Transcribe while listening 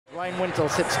Ryan Wintle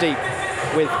sits deep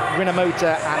with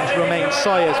Rinomota and Romain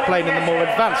Sawyers playing in the more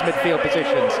advanced midfield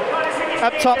positions.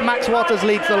 Up top, Max Waters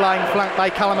leads the line, flanked by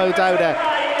Callum O'Dowda,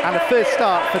 and a first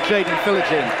start for Jayden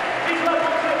Philogene.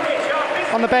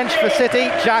 On the bench for City,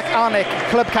 Jack Arnick,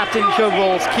 club captain Joe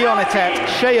Rawls, Keon Etet,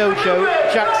 Shea Ojo,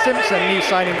 Jack Simpson, new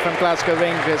signing from Glasgow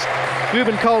Rangers,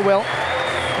 Ruben Colwill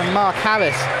and Mark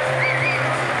Harris.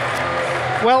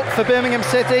 Well, for Birmingham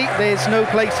City, there's no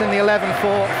place in the 11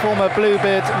 for former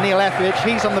Bluebird Neil Etheridge.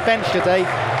 He's on the bench today,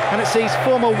 and it sees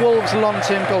former Wolves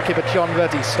long-term goalkeeper John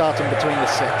Ruddy starting between the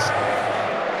six.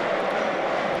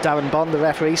 Darren Bond, the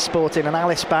referee, sporting an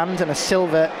Alice band and a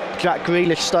silver Jack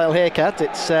Grealish-style haircut.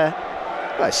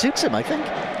 Well, it suits him, I think.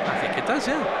 I think it does,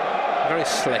 yeah. Very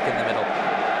slick in the middle.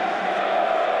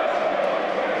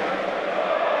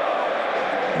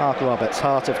 Mark Roberts,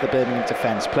 heart of the Birmingham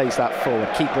defence, plays that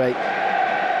forward. Keeper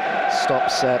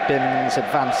stops Birmingham's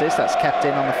advances. That's kept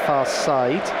in on the far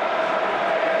side.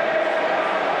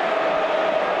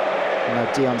 And now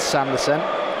Dion Sanderson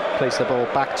plays the ball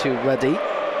back to Ruddy.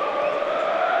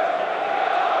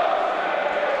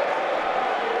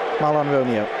 Marlon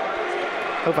Romeo,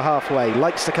 over halfway,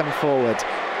 likes to come forward.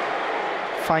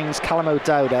 Finds Callum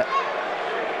O'Dowda.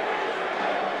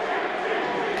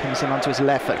 Comes in onto his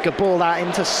left foot. Good ball that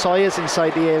into Sawyers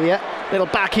inside the area. Little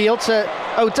back heel to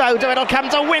O'Dowda. It'll come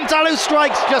to Wintle, who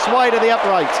strikes just wide of the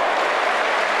upright.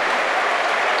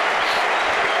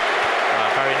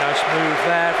 Very nice move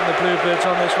there from the Bluebirds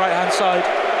on this right-hand side.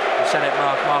 The Senate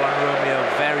mark, Marlon Romeo,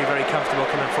 very, very comfortable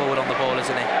coming forward on the ball,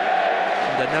 isn't he?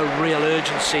 Under no real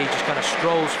urgency, just kind of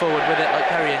strolls forward with it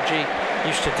like Perry and G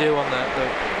used to do on the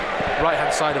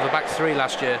right-hand side of the back three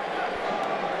last year.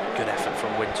 Good effort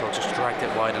from Wintle, just dragged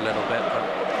it wide a little bit, but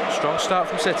strong start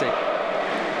from City.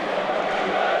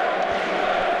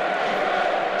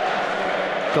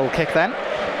 Goal kick then.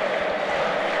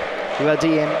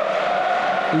 Ruddy in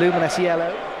luminous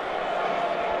yellow.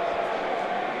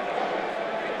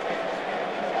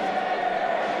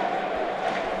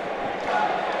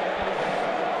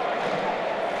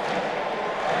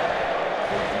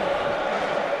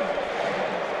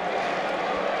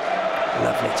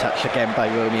 Lovely touch again by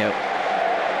Romeo.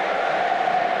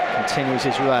 Continues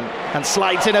his run and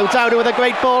slides in. O'Dowda with a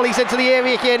great ball. He's into the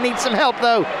area here, needs some help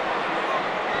though.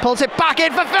 Pulls it back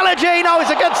in for Philogene. Oh, it's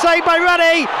a good save by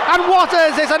Ruddy. And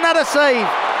Waters is another save.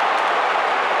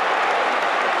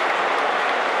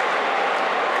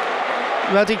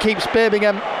 Ruddy keeps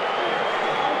Birmingham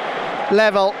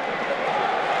level.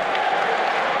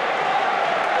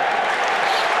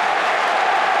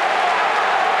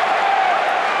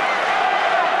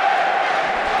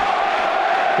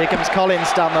 Here comes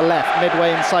Collins down the left,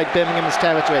 midway inside Birmingham's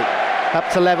territory. Up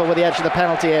to level with the edge of the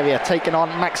penalty area, taking on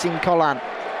Maxime Collan.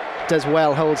 Does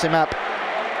well, holds him up.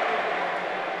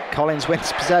 Collins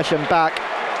wins possession back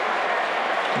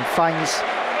and finds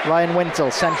Ryan Wintle,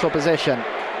 central position.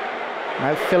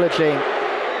 Now Philogene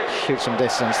shoots from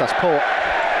distance, that's poor.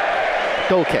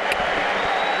 Goal kick.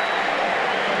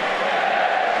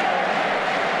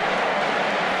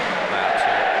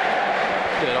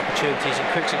 Good opportunities in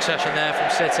quick succession there from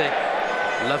City.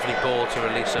 Lovely ball to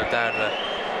release O'Dowda.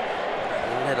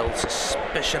 A little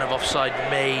suspicion of offside,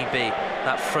 maybe.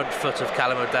 That front foot of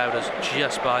Callum O'Dowda's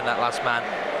just behind that last man.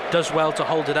 Does well to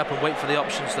hold it up and wait for the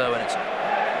options though, and it's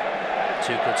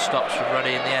two good stops from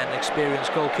Ruddy in the end.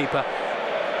 Experienced goalkeeper.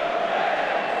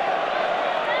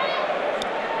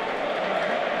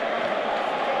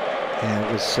 Yeah,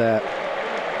 it was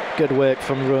good work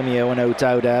from Romeo and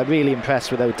O'Dowda. Really impressed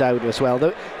with O'Dowda as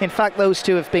well. In fact, those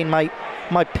two have been my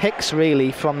picks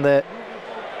really from the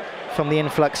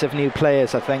influx of new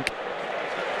players, I think,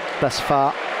 thus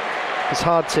far. It's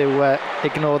hard to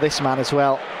ignore this man as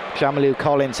well. Jamilu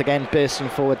Collins again bursting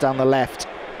forward down the left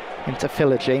into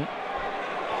Philogene.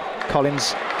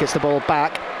 Collins gets the ball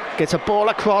back, gets a ball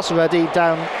across, Ruddy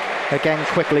down again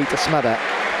quickly to smother.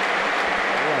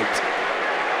 Right.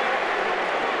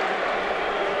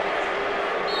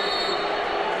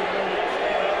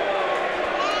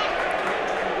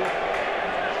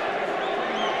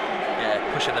 Yeah,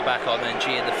 pushing the back on then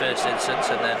G in the first instance,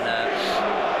 and then a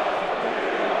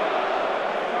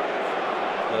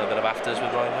little bit of afters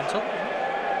with Ryan Wintle.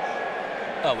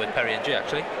 Oh, with Perry and G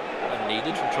actually.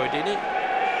 Unneeded from Troy Deeney.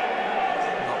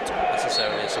 Not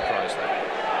necessarily a surprise though.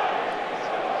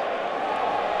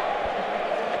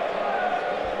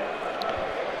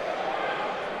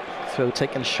 Throw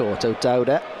taken short.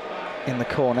 O'Dowda in the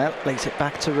corner, lays it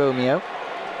back to Romeo.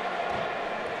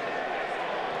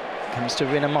 Comes to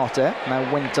Rinomota, now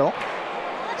Wintle.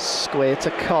 Square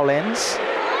to Collins.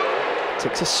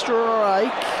 Takes a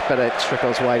strike, but it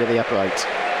trickles wide of the upright.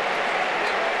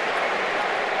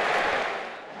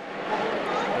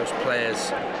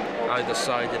 players either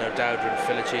side in O'Dowda and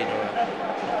Philogene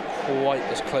are quite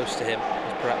as close to him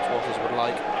as perhaps Waters would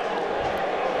like.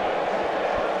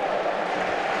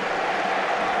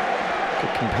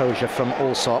 Good composure from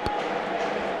Allsop.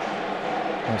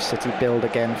 Now City build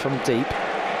again from deep.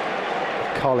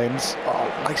 Collins, oh,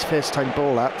 nice first time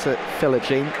ball that to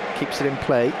Philogene, keeps it in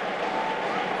play.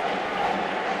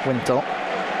 Wintle.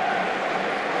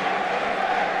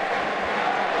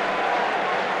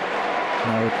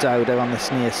 Now O'Dowda on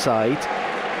this near side.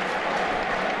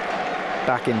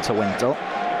 Back into Wintle.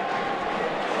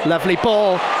 Lovely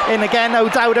ball, in again,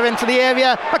 O'Dowda into the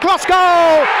area, across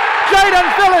goal! Jayden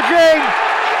Philogene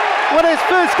with his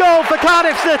first goal for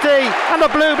Cardiff City, and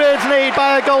the Bluebirds lead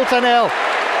by a goal to nil.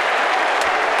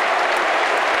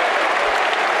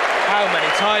 How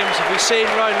many times have we seen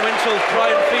Ryan Wintle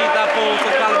try and feed that ball to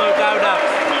Callum O'Dowda?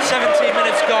 17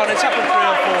 minutes gone, it's happened 3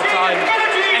 or 4 times.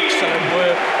 Excellent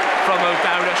work from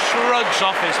O'Dowda, shrugs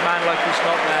off his man like he's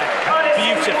not there.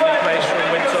 Beautifully placed from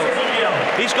Wintle.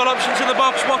 He's got options in the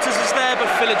box, Waters is there, but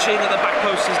Philogene at the back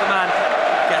post is the man.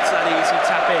 Gets that easy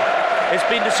tap in. It's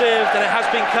been deserved and it has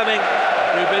been coming.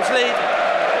 Bluebirds lead.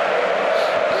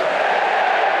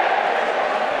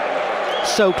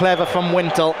 So clever from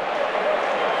Wintle.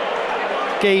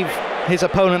 Gave his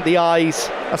opponent the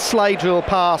eyes. A slide rule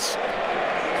pass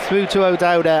through to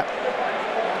O'Dowda.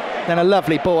 Then a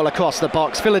lovely ball across the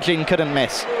box. Philogene couldn't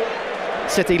miss.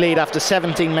 City lead after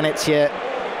 17 minutes here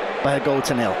by a goal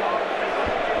to nil.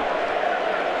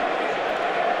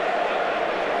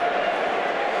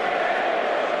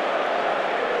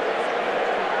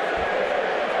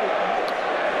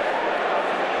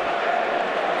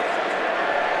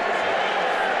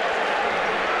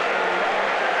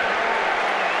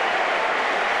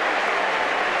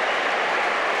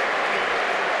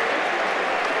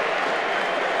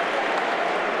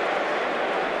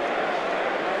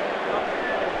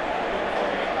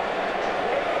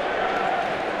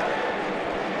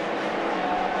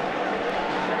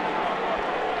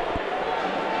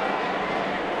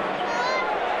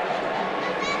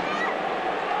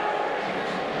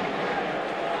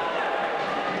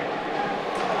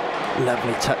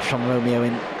 Lovely touch from Romeo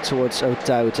in towards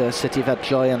O'Dowda. City have had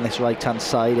joy on this right-hand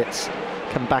side. It's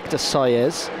come back to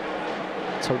Sawyers,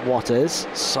 to Waters.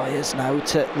 Sawyers now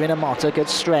to Rinomhota, good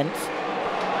strength.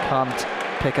 Can't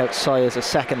pick out Sawyers a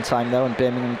second time though, and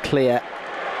Birmingham clear.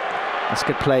 That's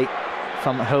good play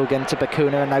from Hogan to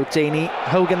Bakuna, and now Deeney.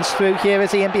 Hogan's through here,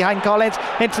 is he in behind Collins?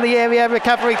 Into the area,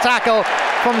 recovery tackle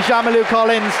from Jamilou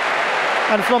Collins.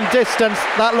 And from distance,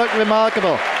 that looked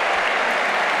remarkable.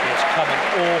 He's come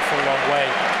an awful long way,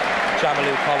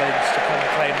 Jamilou Collins, to come and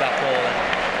claim that ball,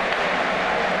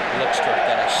 and looks to have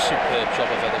done a superb job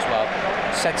of it as well.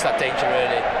 Sensed that danger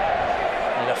early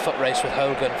in a foot race with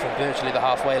Hogan from virtually the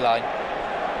halfway line.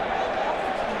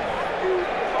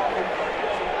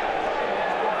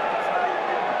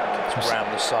 Gets round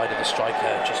the side of the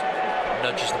striker, just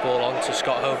nudges the ball onto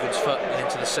Scott Hogan's foot and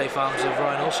into the safe arms of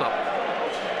Ryan Allsop.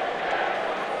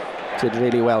 Did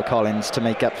really well, Collins, to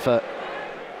make up for.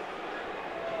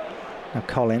 Now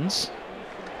Collins,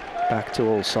 back to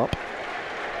Allsop.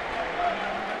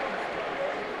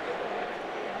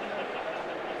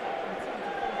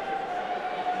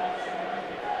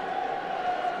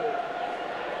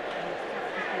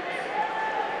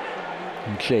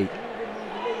 And G.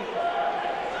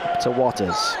 Up to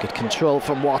Waters. Good control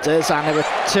from Waters, and a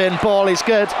return ball is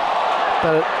good.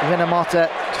 But Rinomhota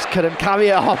just couldn't carry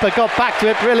it off, but got back to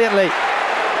it brilliantly.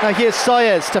 Now here's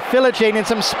Sawyers to Philogene in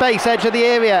some space, edge of the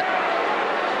area.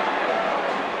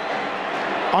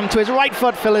 Onto his right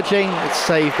foot, Philogene. It's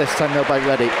saved this time though by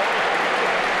Ruddy.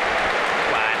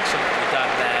 Well, excellently done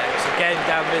there. It's again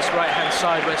down this right-hand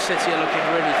side where City are looking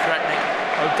really threatening.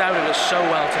 O'Dowda does so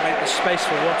well to make the space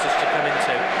for Waters to come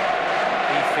into.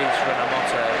 He feeds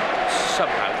Rinomhota,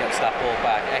 somehow gets that ball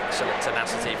back. Excellent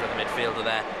tenacity from the midfielder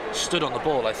there. Stood on the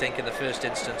ball, I think, in the first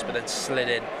instance, but then slid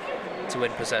in to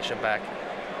win possession back.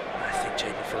 I think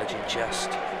Jayden Philogene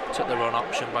just took the wrong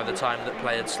option by the time that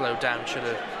play had slowed down. Should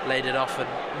have laid it off and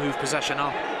moved possession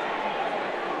on.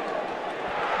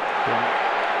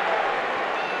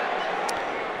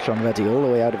 John Ruddy all the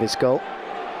way out of his goal.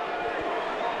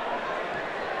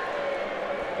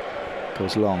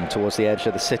 Goes long towards the edge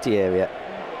of the City area.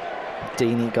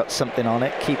 Deeney got something on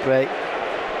it. Keeper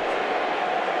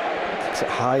takes it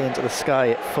high into the sky.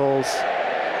 It falls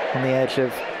on the edge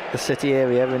of the City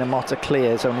area. Rinomhota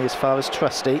clears only as far as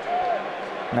Trusty.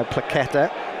 Now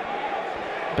Plaqueta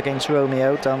up against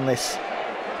Romeo down this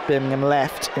Birmingham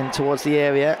left in towards the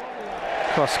area.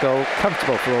 Cross goal,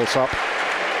 comfortable for Allsop.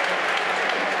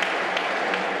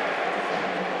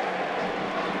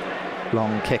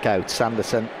 Long kick out,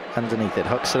 Sanderson underneath it,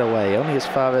 hooks it away, only as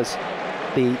far as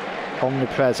the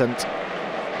omnipresent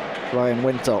Ryan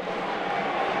Wintle.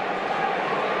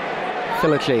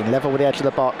 Philogene, level with the edge of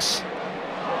the box.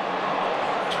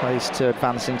 Tries to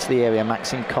advance into the area.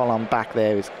 Maxime Collin back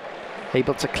there is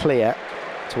able to clear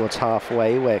towards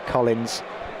halfway, where Collins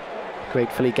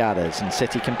gratefully gathers, and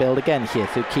City can build again here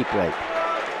through keep rate.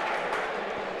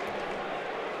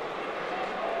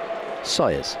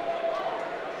 Sawyers.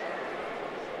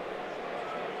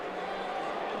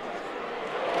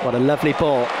 What a lovely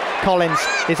ball. Collins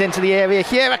is into the area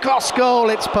here, across goal,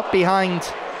 it's put behind.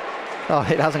 Oh,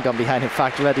 it hasn't gone behind, in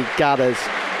fact, Reddy gathers.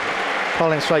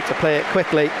 Collins tried to play it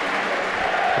quickly,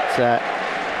 but the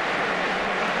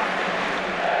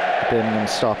Birmingham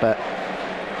stopper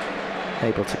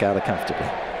able to gather comfortably.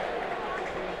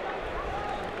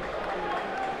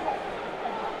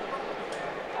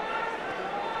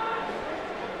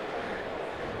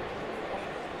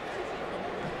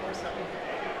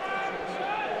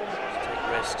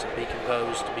 To be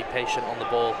composed, to be patient on the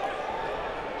ball.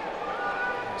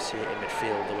 You see it in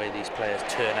midfield, the way these players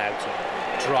turn out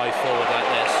and drive forward like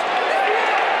this.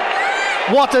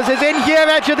 Waters is in here,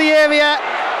 edge of the area.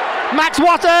 Max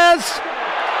Waters!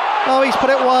 Oh, he's put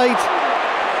it wide.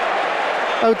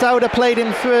 O'Dowda played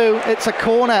him through. It's a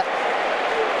corner.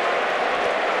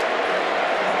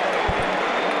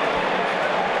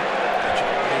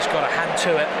 He's got a hand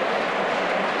to it.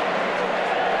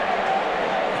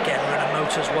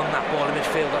 Waters won that ball in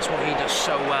midfield, that's what he does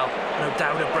so well. And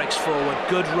O'Dowda breaks forward,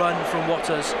 good run from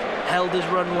Waters, held his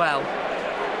run well.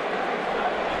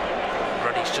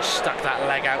 Ruddy's just stuck that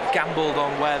leg out, gambled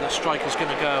on where the striker's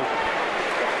going to go.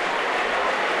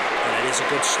 And it is a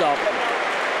good stop. A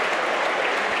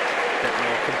bit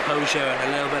more composure and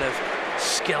a little bit of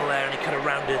skill there, and he could have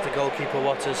rounded the goalkeeper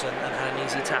Waters and had an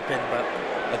easy tap in, but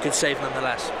a good save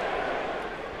nonetheless.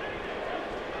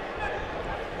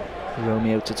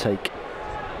 Romeo to take.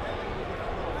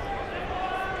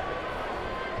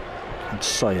 And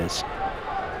Sawyers.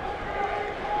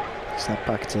 Snap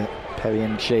back to Perry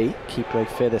and G. Keep right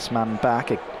furthest man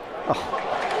back.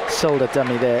 Oh, sold a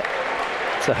dummy there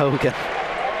to Hogan.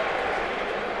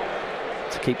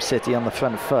 To keep City on the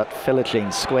front foot.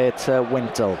 Philogene square to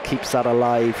Wintle. Keeps that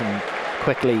alive and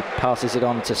quickly passes it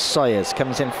on to Sawyers.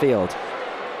 Comes in field.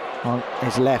 On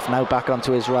his left, now back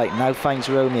onto his right. Now finds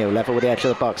Romeo, level with the edge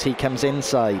of the box. He comes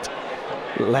inside.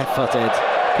 Left-footed.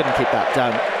 Couldn't keep that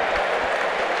down.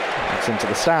 It's into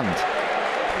the stand.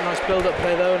 Nice build-up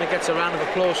play though, and it gets a round of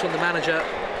applause from the manager.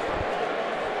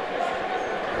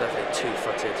 Lovely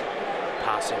two-footed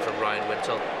passing from Ryan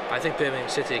Wintle. I think Birmingham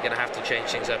City are going to have to change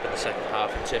things up in the second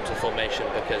half in terms of formation,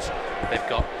 because they've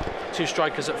got two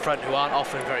strikers up front who aren't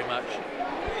offering very much.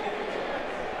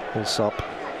 Allsop.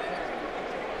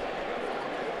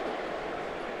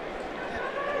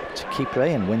 To keep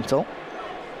Ray, and Wintle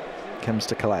comes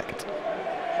to collect.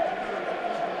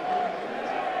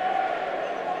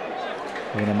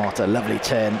 Winamata, lovely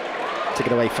turn, took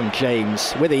it away from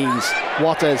James with ease.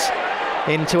 Waters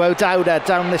into O'Dowda,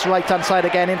 down this right hand side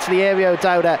again into the area.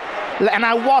 O'Dowda, and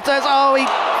now Waters, oh, he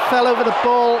fell over the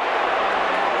ball.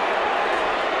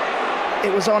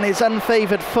 It was on his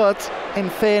unfavoured foot, in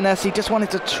fairness. He just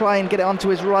wanted to try and get it onto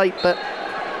his right, but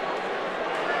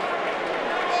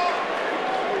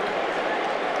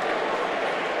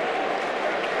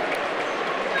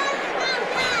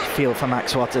feel for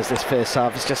Max Waters this first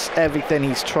half. It's just everything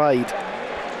he's tried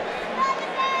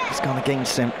has gone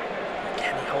against him.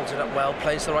 Again, he holds it up well,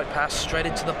 plays the right pass straight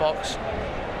into the box.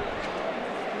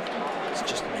 It's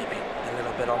just maybe a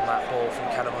little bit on that ball from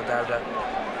Callum O'Dowda.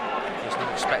 He's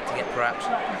not expecting it perhaps.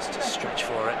 Has to stretch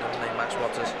for it, doesn't he, Max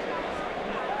Waters?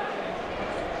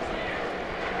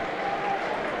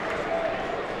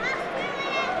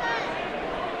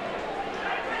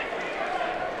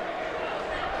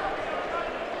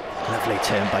 Lovely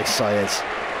turn by Sawyers.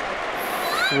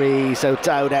 Frees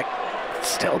O'Dowda.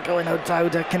 Still going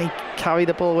O'Dowda. Can he carry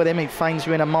the ball with him? He finds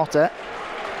Winamata.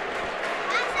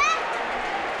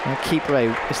 Keep Ray.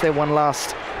 Is there one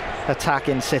last attack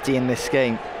in City in this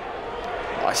game?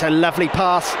 Oh, it's a lovely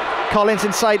pass. Collins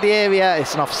inside the area.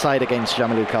 It's an offside against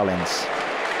Jamilu Collins.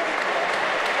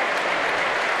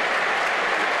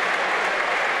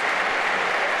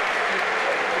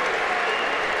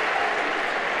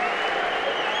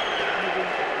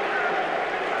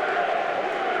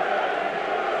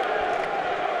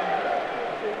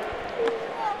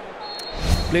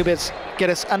 Bluebirds get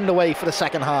us underway for the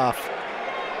second half.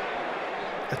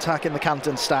 Attacking the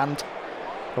Canton stand,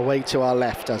 away to our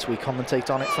left as we commentate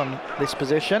on it from this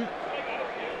position.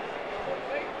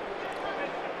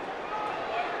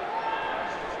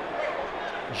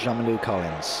 Jean-Luc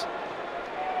Collins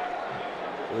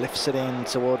lifts it in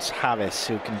towards Harris,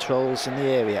 who controls in the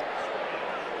area.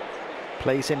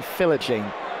 Plays in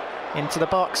Philogene into the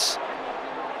box.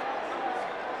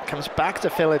 Comes back to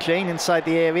Philogene inside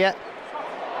the area.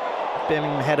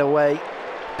 Birmingham head away.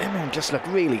 Birmingham just look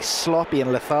really sloppy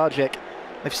and lethargic.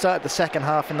 They've started the second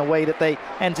half in the way that they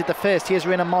ended the first. Here's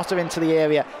Rina Motta into the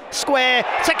area. Square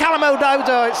to Callum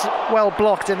O'Dowd. It's well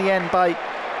blocked in the end by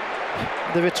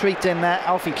the retreat in there.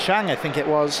 Alfie Chang, I think it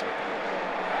was.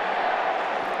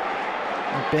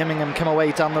 And Birmingham come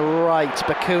away down the right.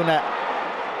 Bakuna.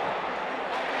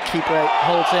 Keeper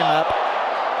holds him up.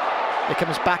 It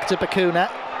comes back to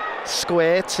Bakuna.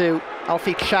 Square to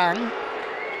Alfie Chang.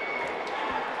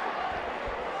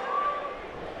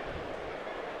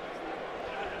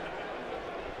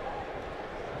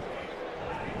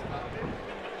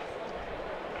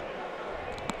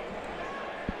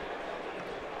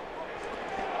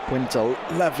 Wintle,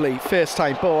 lovely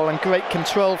first-time ball and great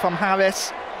control from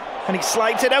Harris. And he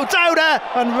slides it. O'Dowd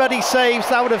and Ruddy saves.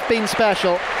 That would have been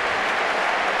special.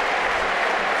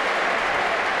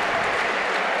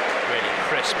 Really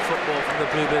crisp football from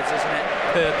the Bluebirds, isn't it?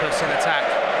 Purpose and attack.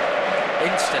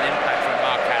 Instant impact from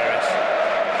Mark Harris.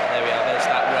 And there we are, there's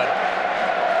that run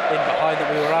in behind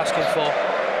that we were asking for.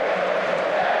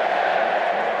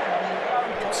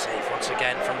 Good save once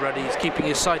again from Ruddy. He's keeping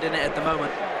his side in it at the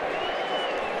moment.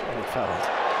 Fouled.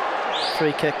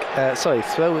 Free kick,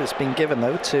 throw has been given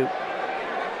though to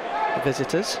the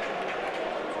visitors.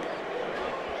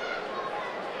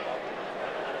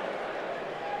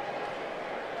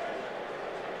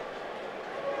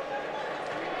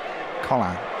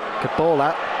 Collin, good ball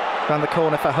that, round the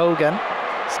corner for Hogan.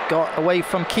 It's got away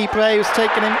from keeper, who's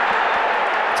taken him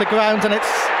to ground, and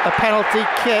it's a penalty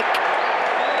kick.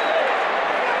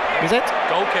 Is it?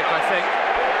 Goal kick, I think,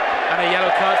 and a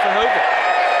yellow card for Hogan.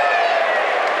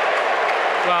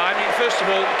 Well, I mean, first of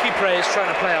all, Kipre is trying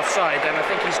to play offside, and I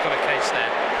think he's got a case there.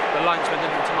 The linesman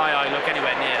didn't, to my eye, look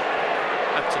anywhere near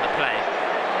up to the play.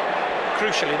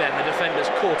 Crucially then, the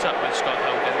defender's caught up with Scott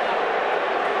Hogan.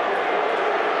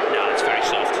 No, it's very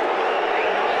soft.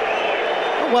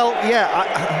 Well,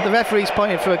 yeah, the referee's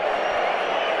pointing for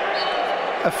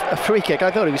a free kick. I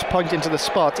thought he was pointing to the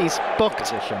spot. He's booked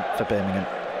position for Birmingham.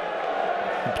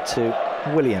 Up to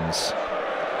Williams.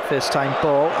 First time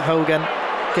ball, Hogan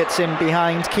gets in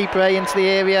behind, keeper into the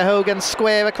area, Hogan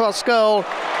square across goal.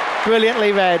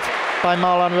 Brilliantly read by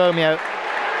Marlon Romeo.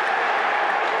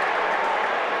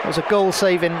 It was a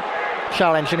goal-saving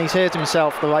challenge, and he's hurt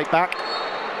himself, the right back,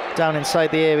 down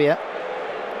inside the area.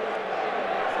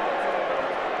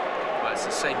 Well, it's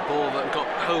the same ball that got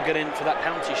Hogan in for that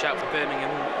penalty shout for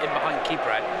Birmingham, in behind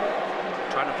keeper.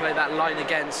 Trying to play that line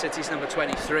again, City's number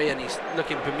 23, and he's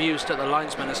looking bemused at the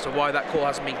linesman as to why that call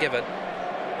hasn't been given.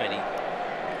 And he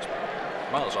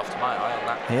miles off to my eye on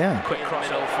that. Yeah. Quick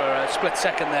crossover for a split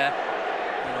second there.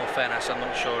 In all fairness, I'm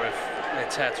not sure if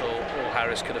Netet or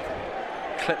Harris could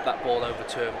have clipped that ball over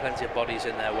to him. Plenty of bodies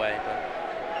in their way, but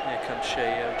here comes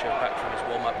Shea Ojo back from his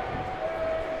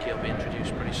warm-up. He'll be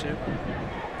introduced pretty soon.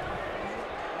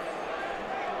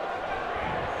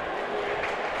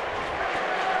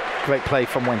 Great play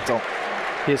from Wintle.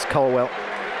 Here's Colwell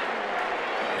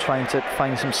trying to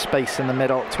find some space in the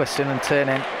middle, twisting and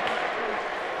turning.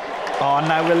 Oh,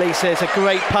 now releases a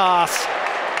great pass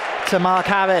to Mark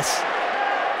Harris.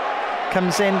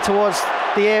 Comes in towards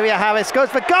the area. Harris goes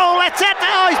for goal. That's it.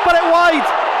 Oh, he's put it wide.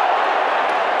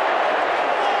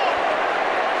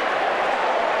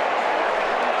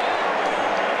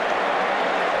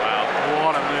 Wow,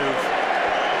 what a move.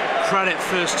 Credit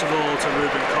first of all to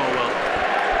Ruben Colwell.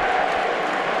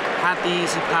 Had the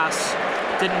easy pass,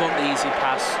 didn't want the easy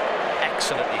pass.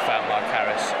 Excellently found Mark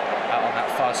Harris out on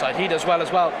that far side. He does well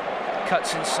as well.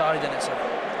 Cuts inside, and it's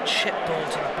a chip ball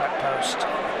to the back post.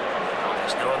 Oh,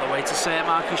 there's no other way to say it,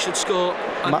 Mark. He should score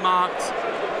unmarked.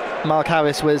 Mark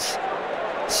Harris was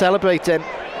celebrating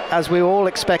as we all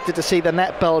expected to see the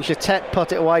net bulge. Tet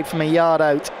put it wide from a yard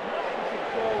out,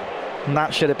 and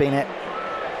that should have been it.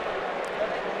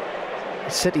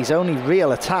 City's only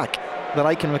real attack that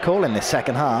I can recall in this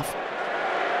second half.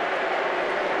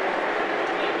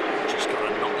 Just got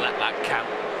to not let that count.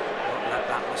 Not let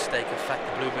that mistake affect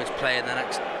the Bluebirds play in the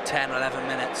next 10 or 11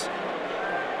 minutes.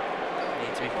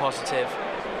 Need to be positive,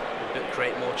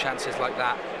 create more chances like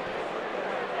that.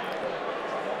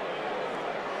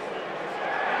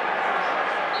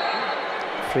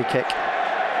 Free kick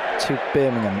to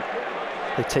Birmingham.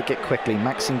 They take it quickly.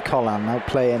 Maxime Collin now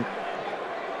playing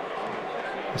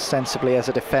ostensibly as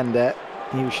a defender,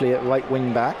 usually at right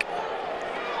wing back.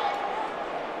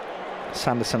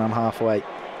 Sanderson on halfway.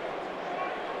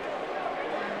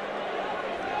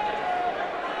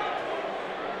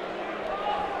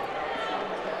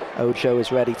 Ojo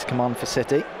is ready to come on for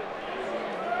City.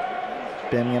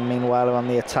 Birmingham, meanwhile, are on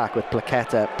the attack with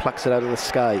Plaqueta. Plucks it out of the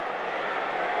sky.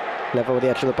 Level with the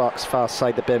edge of the box, far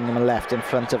side the Birmingham left in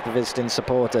front of the visiting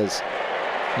supporters.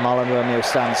 Marlon Romeo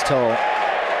stands tall.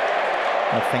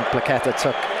 I think Plaqueta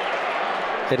took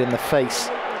it in the face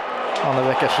on the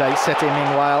ricochet. City,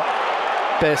 meanwhile,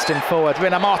 bursting forward.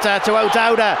 Rinamotta to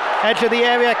O'Dowda. Edge of the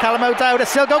area. Callum O'Dowda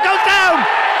still goes down!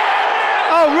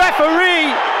 Oh,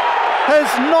 referee has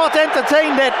not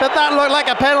entertained it, but that looked like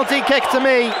a penalty kick to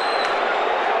me.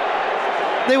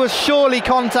 There was surely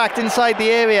contact inside the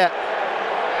area.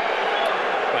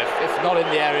 Well, if not in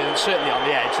the area, then certainly on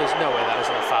the edge. There's no way that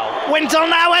isn't a foul. Wintle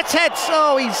now at it.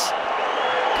 Oh,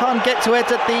 can't get to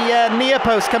it at the near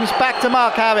post. Comes back to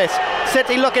Mark Harris.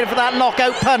 City looking for that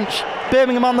knockout punch.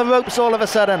 Birmingham on the ropes all of a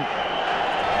sudden.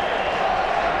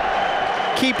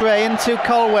 Keeper into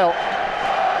Colwell.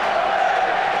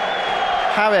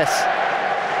 Harris.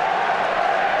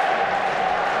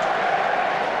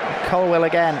 Colwell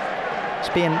again. It's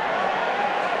being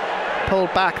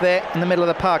pulled back there in the middle of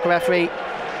the park. Referee,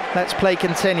 let's play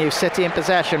continue. City in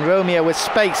possession. Romeo with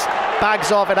space.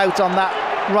 Bags off it out on that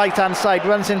right-hand side.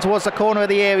 Runs in towards the corner of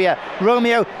the area.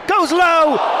 Romeo goes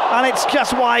low! And it's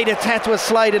just wide. Atet was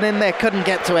sliding in there. Couldn't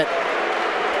get to it.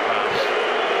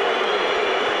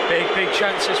 Big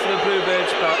chances for the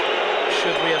Bluebirds, but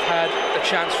should we have had a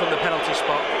chance from the penalty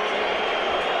spot? I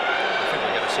think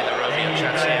we're going to see the Romeo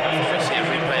chance here before we see a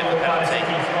replay of the penalty.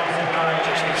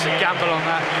 Just needs to gamble on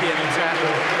that, Ian Atet.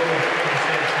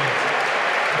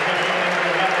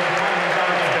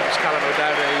 It's Callum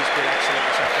O'Dowda, who's been excellent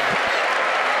this afternoon.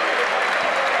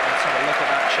 Let's have a look at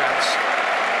that chance.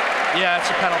 Yeah, it's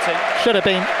a penalty. Should have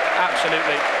been.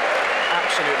 Absolutely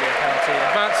a penalty.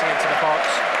 Advancing into the box.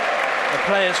 The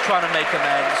player's trying to make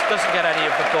amends, doesn't get any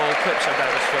of the ball, clips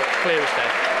O'Dowda's foot, clear as day.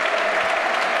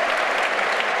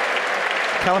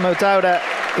 Callum O'Dowda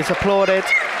is applauded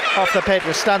off the pitch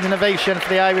with standing ovation for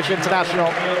the Irish international.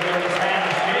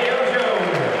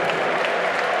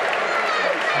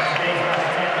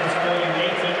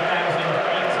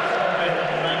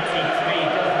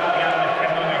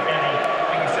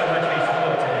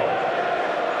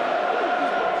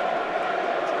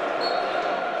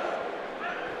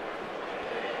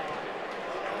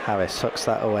 Harris hooks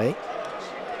that away.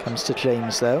 Comes to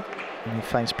James though, and he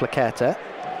finds Plaqueta.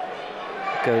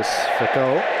 Goes for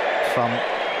goal from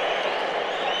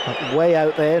way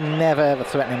out there, never ever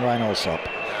threatening Ryan Allsop.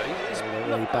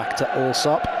 Way back to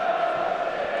Allsop.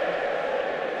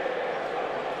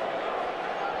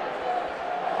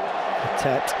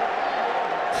 Atet.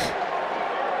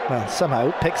 Well,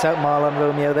 somehow picks out Marlon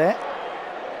Romeo there.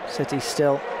 City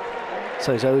still.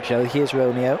 So is Ojo. Here's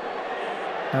Romeo.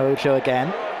 Now Ojo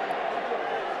again.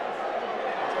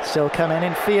 Still coming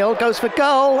in field, goes for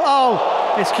goal. Oh,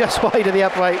 it's just wide of the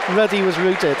upright. Ruddy was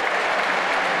rooted.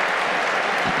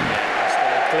 That's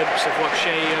the glimpse of what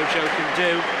Shea Ojo can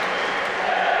do.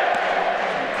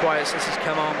 Quiet since he's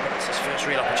come on, but it's his first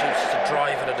real opportunity to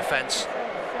drive at a defence.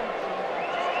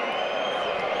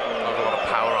 Not a lot of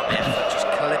power on the effort, just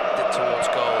clipped it towards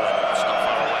goal and it's not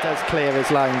far away. Does clear his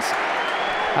lines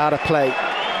out of play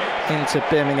into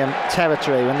Birmingham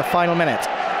territory in the final minute.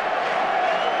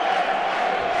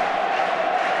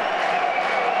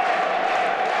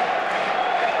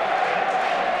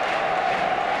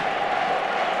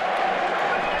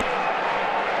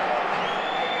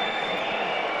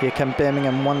 Here come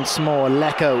Birmingham once more.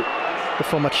 Lecco, the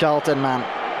former Charlton man,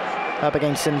 up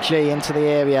against St G into the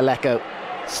area. Lecco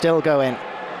still going.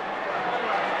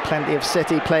 Plenty of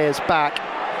City players back.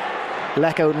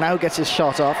 Lecco now gets his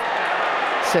shot off.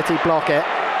 City block it.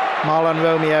 Marlon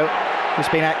Romeo, who's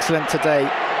been excellent today,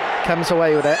 comes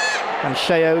away with it, and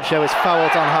Shea Ojo is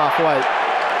fouled on halfway,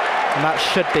 and that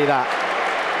should be that.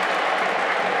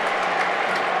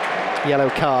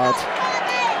 Yellow card.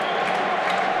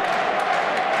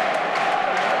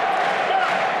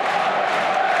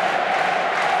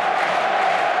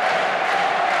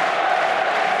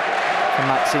 For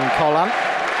Maxime Collan.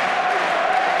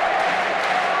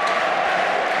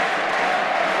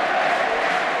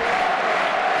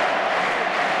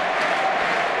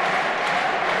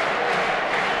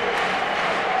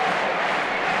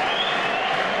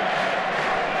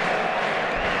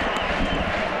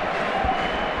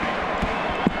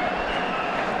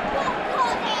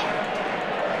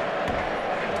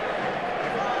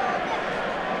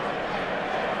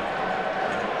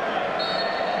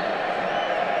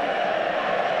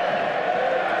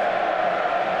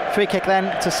 Free kick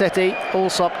then to City.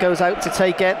 Allsop goes out to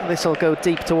take it. This will go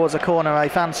deep towards a corner, I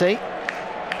fancy.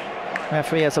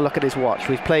 Referee has a look at his watch.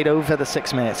 We've played over the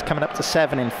 6 minutes, coming up to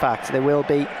 7 in fact. There will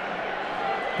be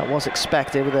That was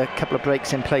expected with a couple of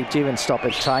breaks in play during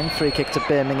stoppage time. Free kick to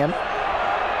Birmingham.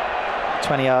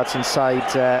 20 yards inside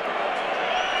their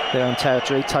own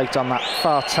territory, tight on that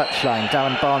far touchline.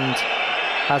 Darren Bond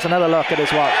has another look at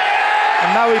his watch.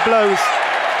 And now he blows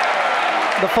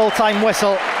the full-time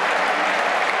whistle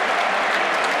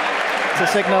to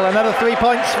signal another 3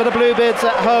 points for the Bluebirds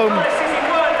at home.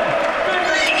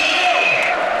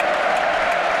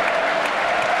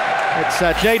 It's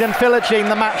Jayden Philogene,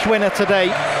 the match winner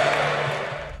today.